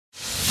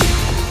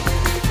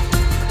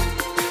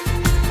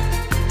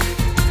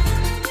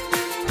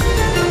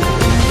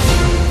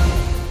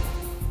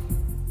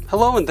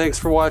Hello and thanks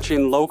for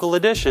watching Local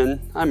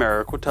Edition. I'm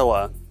Eric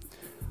Watilla.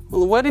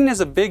 Well, a wedding is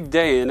a big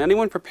day, and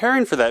anyone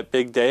preparing for that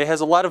big day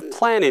has a lot of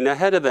planning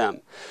ahead of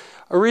them.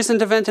 A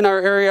recent event in our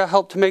area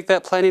helped to make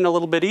that planning a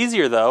little bit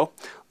easier, though.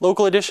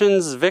 Local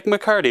Edition's Vic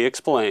McCarty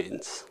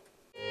explains.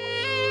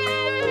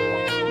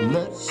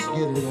 Let's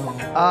get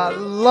it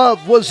on.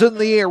 Love was in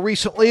the air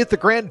recently at the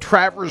Grand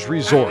Traverse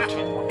Resort.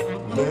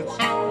 Let's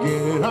get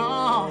it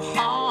on.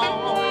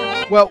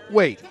 Well,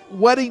 wait,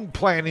 wedding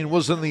planning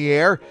was in the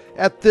air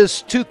at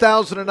this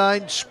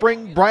 2009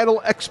 Spring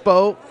Bridal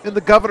Expo in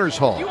the Governor's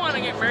Hall. You want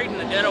to get married in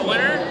the dead of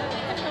winter?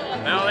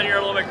 Well, then you're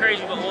a little bit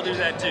crazy, but we'll do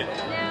that too.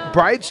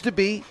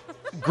 Brides-to-be,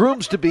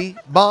 grooms-to-be,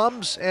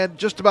 moms, and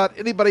just about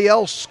anybody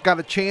else got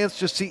a chance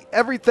to see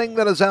everything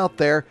that is out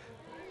there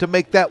to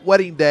make that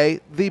wedding day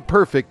the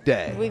perfect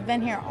day. We've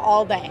been here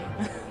all day.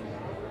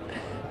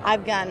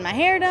 I've gotten my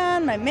hair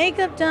done, my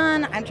makeup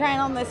done. I'm trying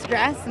on this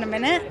dress in a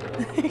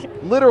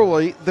minute.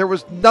 Literally, there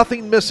was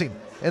nothing missing,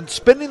 and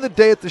spending the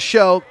day at the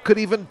show could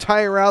even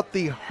tire out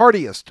the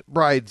hardiest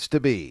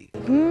brides-to-be.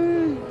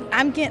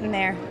 I'm getting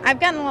there. I've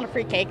gotten a lot of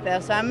free cake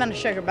though, so I'm on a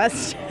sugar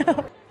buzz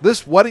still.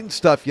 This wedding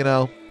stuff, you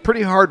know,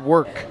 pretty hard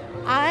work.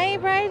 I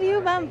bride you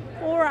about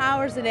 4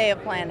 hours a day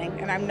of planning,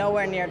 and I'm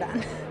nowhere near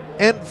done.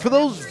 And for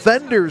those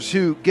vendors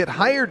who get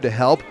hired to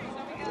help,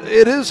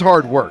 it is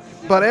hard work.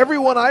 But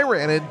everyone I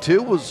ran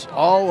into was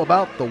all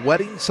about the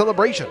wedding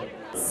celebration.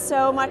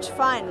 So much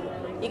fun.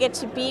 You get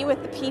to be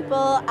with the people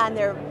on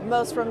their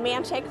most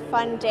romantic,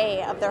 fun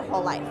day of their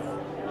whole life.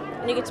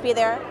 And you get to be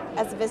there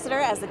as a visitor,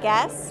 as a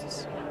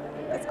guest.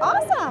 It's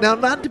awesome. Now,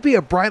 not to be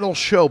a bridal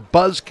show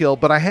buzzkill,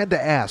 but I had to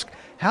ask,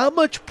 how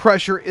much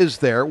pressure is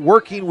there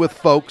working with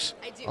folks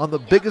on the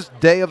biggest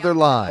day of their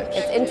lives?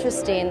 It's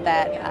interesting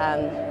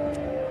that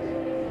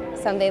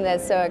something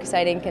that's so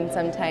exciting can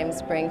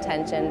sometimes bring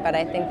tension, but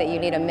I think that you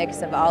need a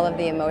mix of all of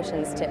the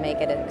emotions to make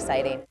it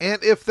exciting.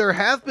 And if there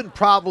have been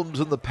problems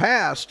in the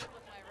past,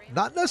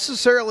 not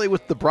necessarily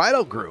with the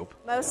bridal group.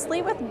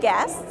 Mostly with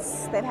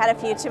guests. They've had a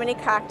few too many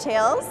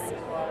cocktails,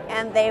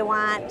 and they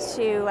want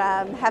to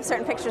have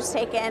certain pictures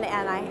taken,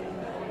 and I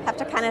have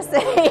to kind of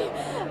say,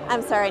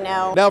 I'm sorry,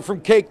 no. Now,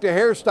 from cake to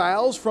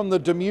hairstyles, from the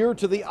demure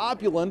to the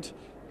opulent,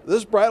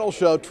 this bridal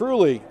show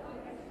truly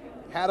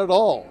had it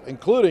all,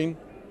 including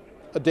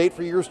a date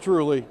for yours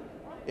truly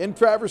in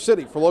Traverse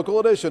City. For Local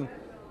Edition,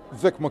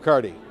 Vic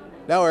McCarty.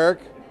 Now, Eric,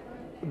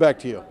 back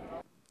to you.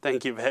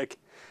 Thank you, Vic.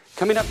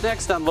 Coming up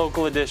next on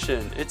Local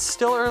Edition, it's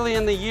still early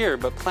in the year,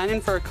 but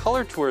planning for a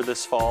color tour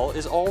this fall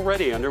is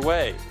already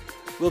underway.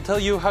 We'll tell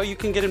you how you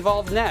can get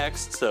involved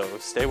next, so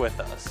stay with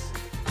us.